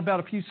knew a lot about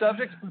a few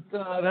subjects,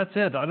 but that's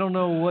it. I don't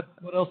know what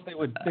else they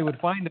would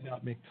find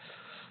about me.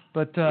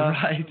 But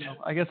right.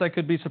 I guess I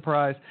could be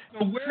surprised.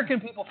 So where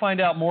can people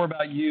find out more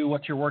about you,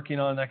 what you're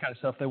working on, that kind of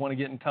stuff? They want to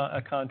get in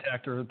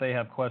contact, or if they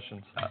have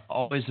questions.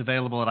 Always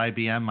available at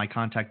IBM. My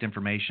contact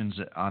information's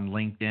on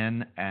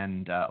LinkedIn,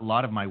 and a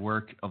lot of my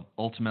work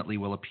ultimately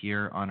will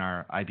appear on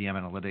our IBM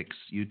Analytics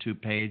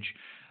YouTube page.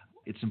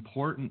 It's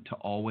important to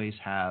always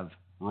have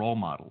role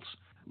models.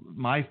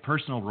 My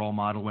personal role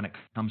model when it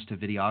comes to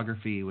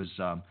videography was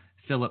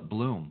Philip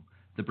Bloom,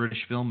 the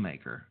British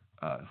filmmaker.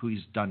 Who's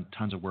done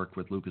tons of work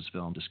with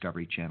Lucasfilm,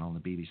 Discovery Channel, and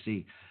the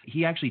BBC.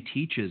 He actually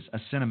teaches a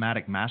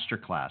cinematic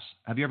masterclass.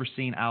 Have you ever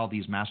seen, Al,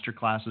 these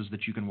masterclasses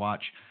that you can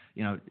watch?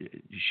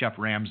 Chef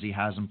Ramsay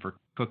has them for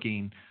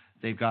cooking.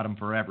 They've got them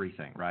for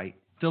everything, right?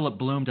 Philip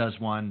Bloom does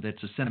one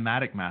that's a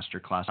cinematic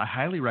masterclass. I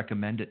highly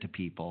recommend it to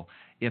people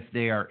if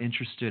they are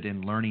interested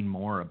in learning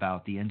more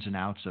about the ins and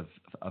outs of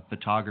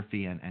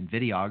photography and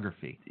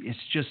videography. It's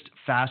just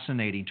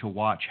fascinating to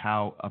watch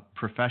how a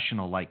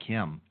professional like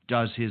him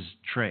does his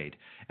trade.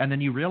 And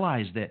then you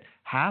realize that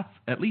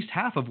at least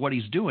half of what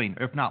he's doing,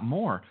 if not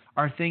more,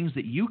 are things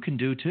that you can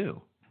do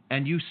too.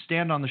 And you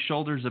stand on the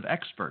shoulders of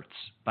experts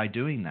by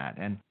doing that.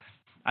 And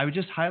I would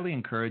just highly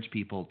encourage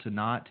people to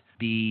not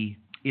be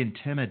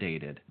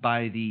intimidated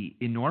by the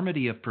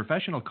enormity of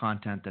professional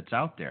content that's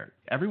out there.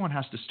 Everyone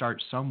has to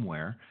start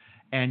somewhere,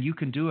 and you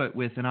can do it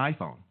with an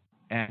iPhone,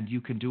 and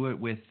you can do it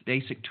with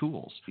basic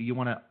tools. You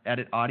want to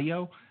edit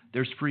audio?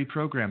 There's free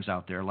programs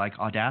out there like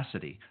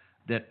Audacity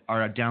that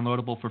are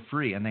downloadable for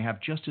free, and they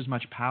have just as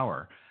much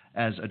power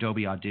as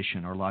Adobe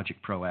Audition or Logic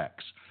Pro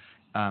X.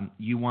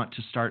 You want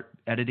to start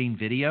editing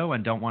video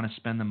and don't want to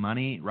spend the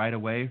money right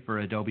away for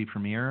Adobe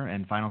Premiere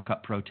and Final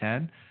Cut Pro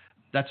 10?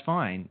 That's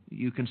fine.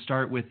 You can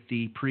start with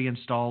the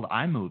pre-installed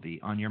iMovie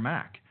on your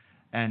Mac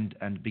and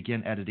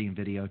begin editing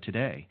video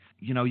today.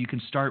 You know, you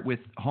can start with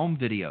home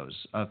videos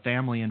of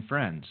family and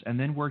friends and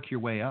then work your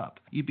way up.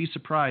 You'd be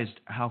surprised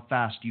how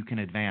fast you can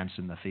advance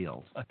in the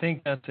field. I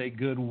think that's a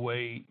good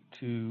way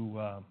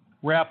to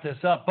wrap this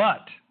up,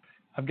 but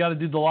I've got to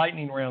do the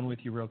lightning round with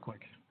you real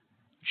quick.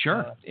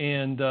 Sure.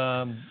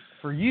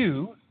 For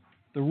you,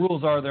 the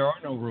rules are there are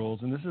no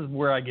rules, and this is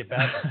where I get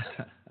back.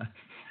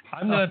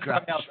 I'm going to try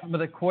out some of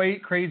the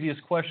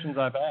craziest questions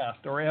I've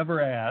asked or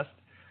ever asked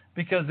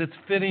because it's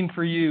fitting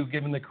for you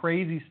given the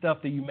crazy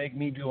stuff that you make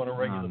me do on a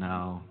regular basis. Oh,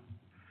 no.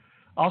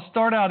 I'll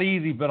start out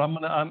easy, but I'm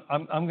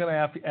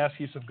gonna ask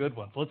you some good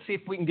ones. Let's see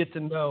if we can get to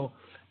know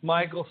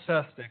Michael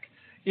Sestak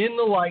in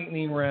the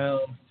lightning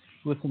round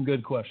with some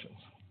good questions.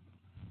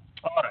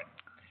 All right.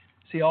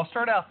 See, I'll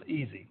start out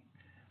easy.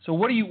 So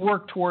what do you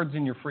work towards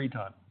in your free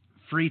time?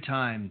 Free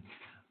time.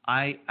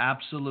 I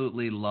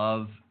absolutely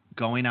love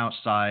going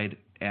outside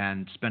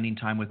and spending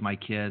time with my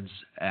kids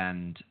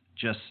and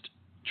just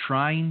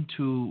trying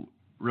to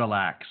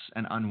relax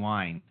and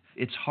unwind.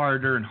 It's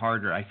harder and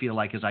harder, I feel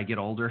like, as I get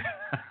older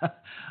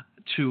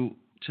to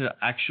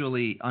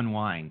actually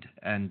unwind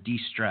and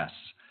de-stress.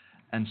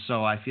 And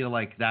so I feel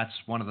like that's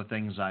one of the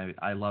things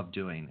I love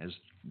doing is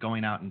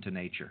going out into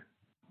nature.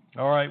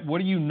 All right.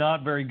 What are you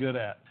not very good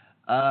at?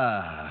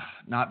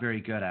 Not very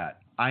good at.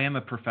 I am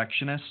a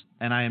perfectionist,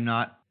 and I am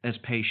not as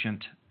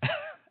patient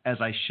as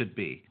I should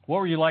be. What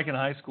were you like in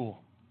high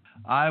school?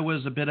 I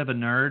was a bit of a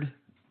nerd,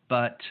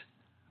 but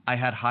I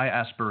had high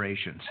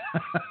aspirations.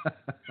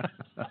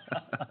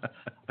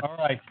 All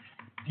right.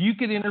 If you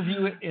could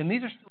interview it, and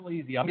these are still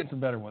easy. I'll get some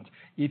better ones.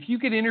 If you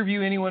could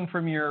interview anyone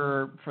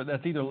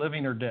that's either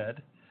living or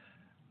dead,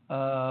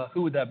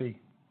 who would that be?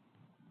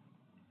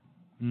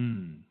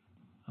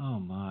 Oh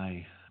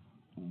my.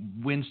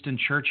 Winston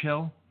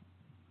Churchill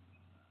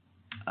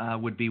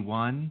would be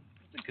one.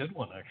 That's a good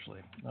one,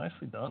 actually.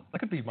 Nicely done. That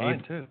could be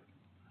mine too.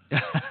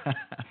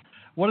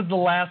 What is the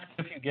last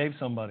gift you gave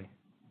somebody?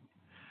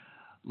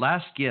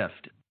 Last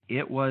gift.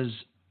 It was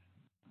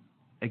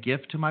a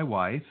gift to my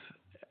wife,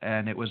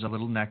 and it was a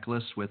little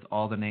necklace with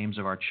all the names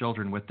of our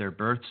children with their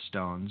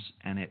birthstones,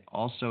 and it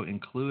also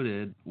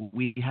included,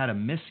 we had a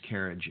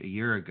miscarriage a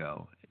year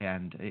ago,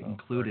 and it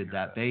included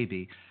that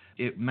baby.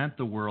 It meant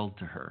the world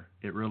to her.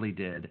 It really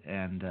did.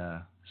 And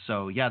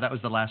so, yeah, that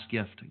was the last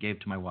gift I gave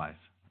to my wife.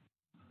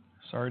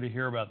 Sorry to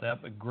hear about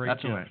that, but great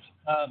That's gift.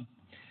 all right.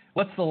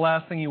 What's the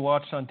last thing you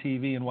watched on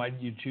TV, and why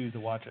did you choose to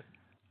watch it?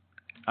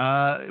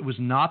 It was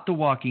not The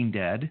Walking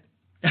Dead.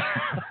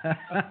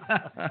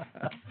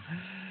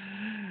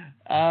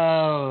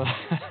 Oh,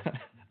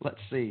 let's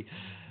see.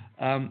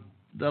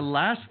 The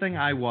last thing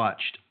I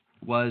watched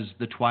was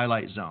The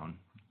Twilight Zone,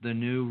 the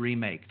new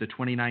remake, the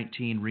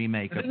 2019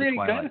 remake of The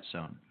Twilight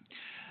Zone.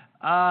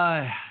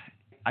 I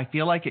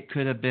feel like it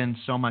could have been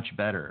so much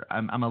better.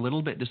 I'm a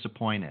little bit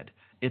disappointed.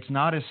 It's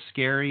not as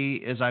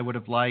scary as I would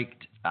have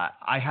liked.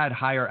 I had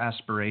higher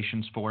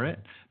aspirations for it.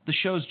 The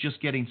show's just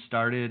getting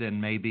started,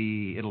 and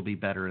maybe it'll be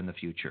better in the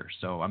future.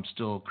 So I'm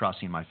still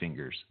crossing my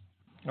fingers.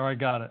 All right,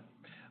 got it.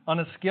 On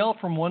a scale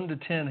from 1 to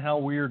 10, how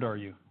weird are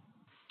you?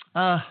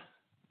 I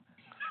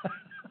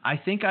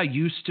think I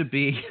used to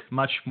be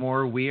much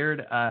more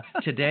weird.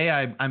 Today,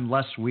 I'm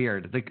less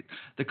weird.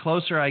 The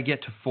closer I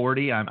get to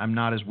 40, I'm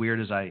not as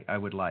weird as I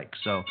would like.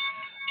 So,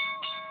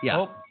 yeah.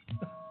 Oh,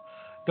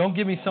 don't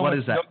give me so much. What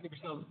is that?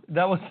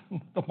 That was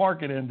the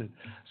market ended.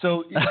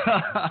 So,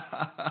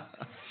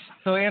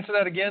 so answer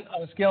that again.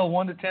 On a scale of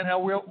 1 to 10,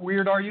 how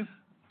weird are you?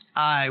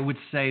 I would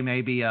say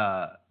maybe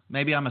I'm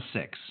a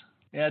 6.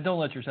 Yeah, don't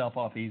let yourself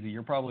off easy.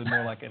 You're probably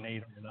more like an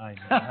 8 or a 9.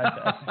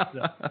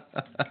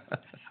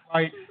 All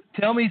right,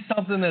 tell me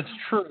something that's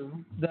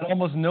true that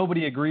almost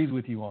nobody agrees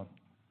with you on.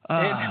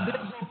 And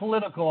don't go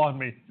political on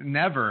me.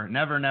 Never.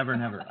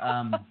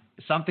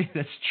 Something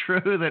that's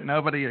true that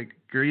nobody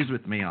agrees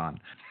with me on.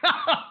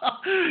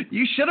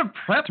 You should have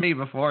prepped me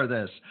before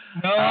this.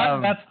 No,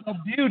 that's the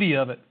beauty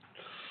of it.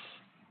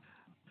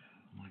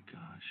 Oh my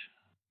gosh.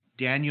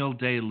 Daniel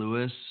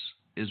Day-Lewis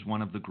is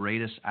one of the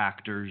greatest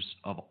actors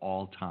of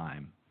all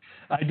time.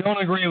 I don't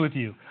agree with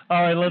you.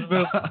 All right, let's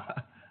move.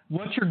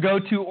 What's your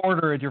go-to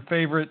order at your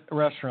favorite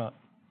restaurant?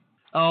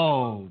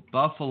 Oh,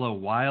 Buffalo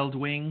Wild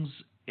Wings.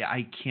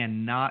 I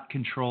cannot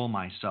control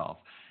myself.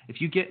 If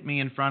you get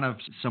me in front of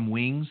some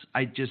wings,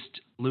 I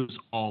just lose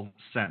all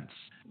sense.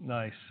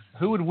 Nice.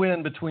 Who would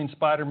win between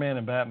Spider-Man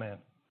and Batman?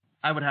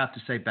 I would have to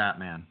say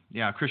Batman.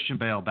 Yeah, Christian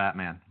Bale,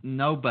 Batman.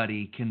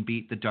 Nobody can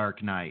beat the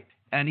Dark Knight.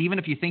 And even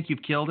if you think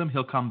you've killed him,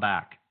 he'll come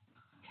back.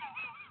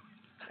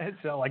 It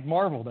sounds like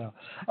Marvel now.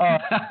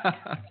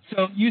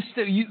 So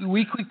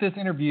we click this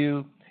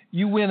interview.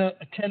 You win a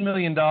 $10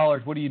 million.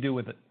 What do you do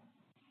with it?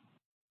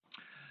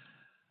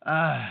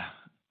 I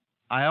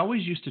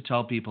always used to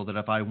tell people that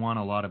if I won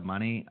a lot of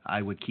money,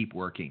 I would keep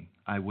working.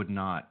 I would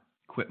not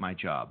quit my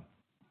job.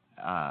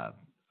 That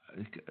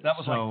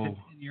was like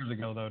 15 years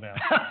ago, though. Now,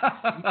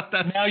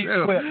 That's now true.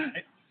 you quit.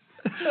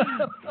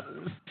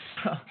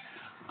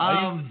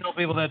 I used to tell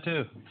people that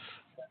too.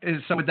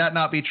 So would that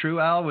not be true,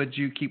 Al? Would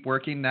you keep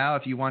working now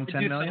if you won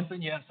 $10 million?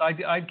 Yes,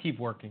 I'd keep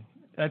working.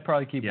 I'd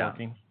probably keep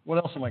working. What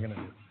else am I going to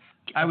do?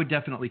 I would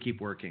definitely keep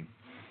working.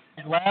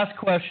 And last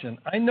question.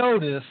 I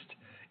noticed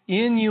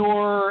in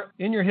your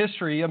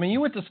history, I mean,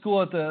 you went to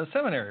school at the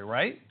seminary,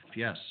 right?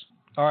 Yes.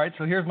 All right,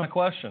 so here's my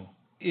question.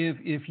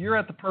 If you're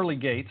at the pearly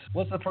gates,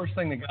 what's the first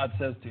thing that God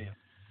says to you?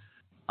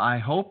 I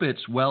hope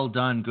it's well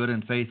done, good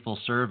and faithful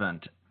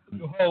servant.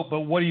 You hope,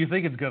 but what do you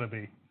think it's going to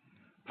be?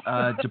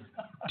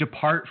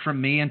 Depart from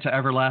me into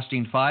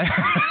everlasting fire.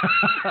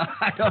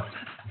 I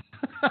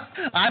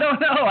don't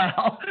know,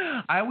 Al.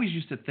 I always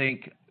used to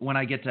think when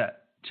I get to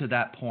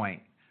that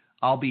point,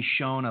 I'll be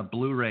shown a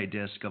Blu-ray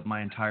disc of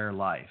my entire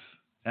life.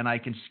 And I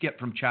can skip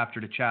from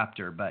chapter to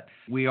chapter, but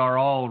we are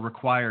all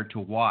required to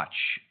watch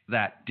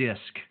that disc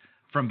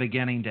from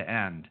beginning to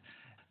end.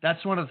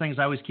 That's one of the things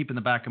I always keep in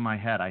the back of my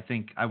head. I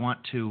think I want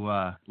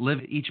to live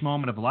each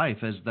moment of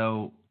life as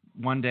though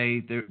one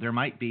day there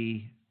might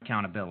be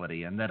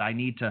accountability, and that I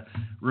need to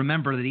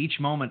remember that each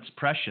moment's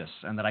precious,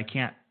 and that I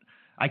can't,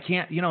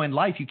 in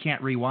life you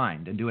can't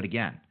rewind and do it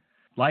again.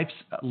 Life's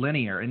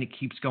linear and it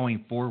keeps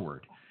going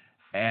forward.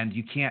 And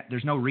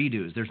there's no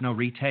redos, there's no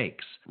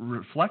retakes.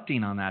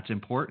 Reflecting on that's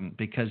important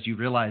because you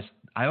realize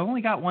I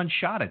only got one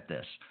shot at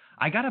this.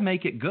 I got to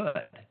make it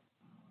good.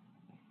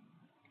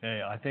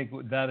 Hey, I think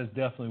that is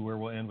definitely where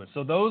we'll end with.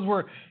 So those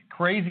were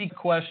crazy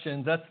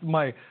questions. That's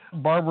my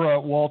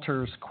Barbara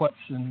Walters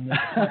question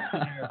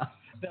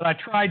that I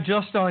tried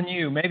just on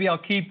you. Maybe I'll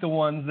keep the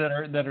ones that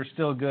are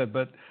still good,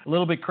 but a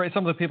little bit crazy.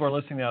 Some of the people are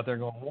listening out there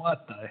going,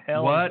 "What the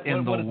hell? What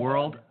in the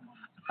world?"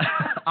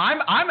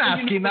 I'm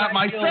asking that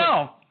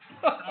myself.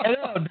 I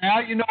know. Now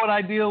you know what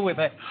I deal with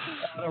on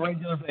a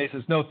regular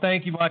basis. No,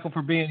 thank you, Michael,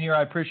 for being here.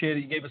 I appreciate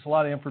it. You gave us a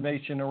lot of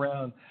information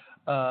around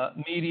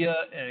media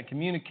and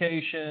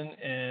communication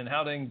and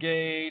how to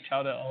engage,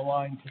 how to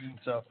align teams.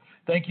 So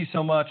thank you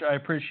so much. I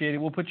appreciate it.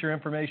 We'll put your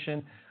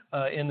information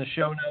in the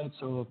show notes,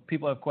 so if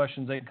people have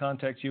questions, they can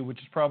contact you, which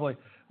is probably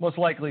most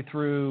likely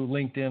through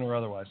LinkedIn or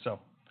otherwise. So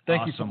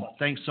thank you so much.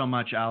 Thanks so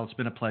much, Al. It's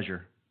been a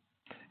pleasure.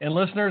 And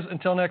listeners,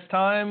 until next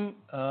time,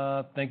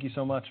 thank you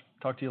so much.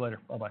 Talk to you later.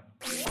 Bye-bye.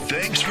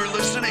 Thanks for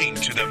listening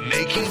to the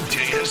Making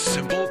Data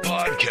Simple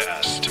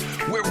podcast,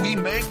 where we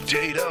make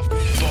data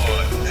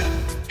fun.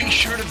 Be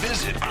sure to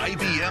visit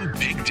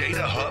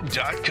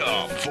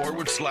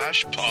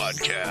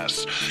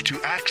IBMBigDataHub.com/podcasts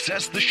to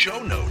access the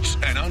show notes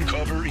and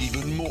uncover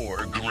even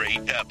more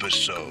great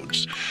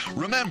episodes.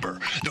 Remember,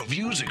 the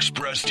views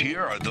expressed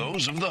here are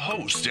those of the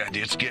host and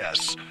its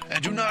guests,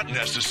 and do not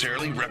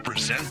necessarily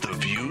represent the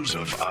views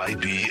of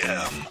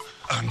IBM.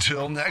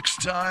 Until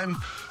next time,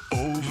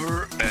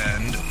 over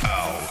and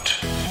out.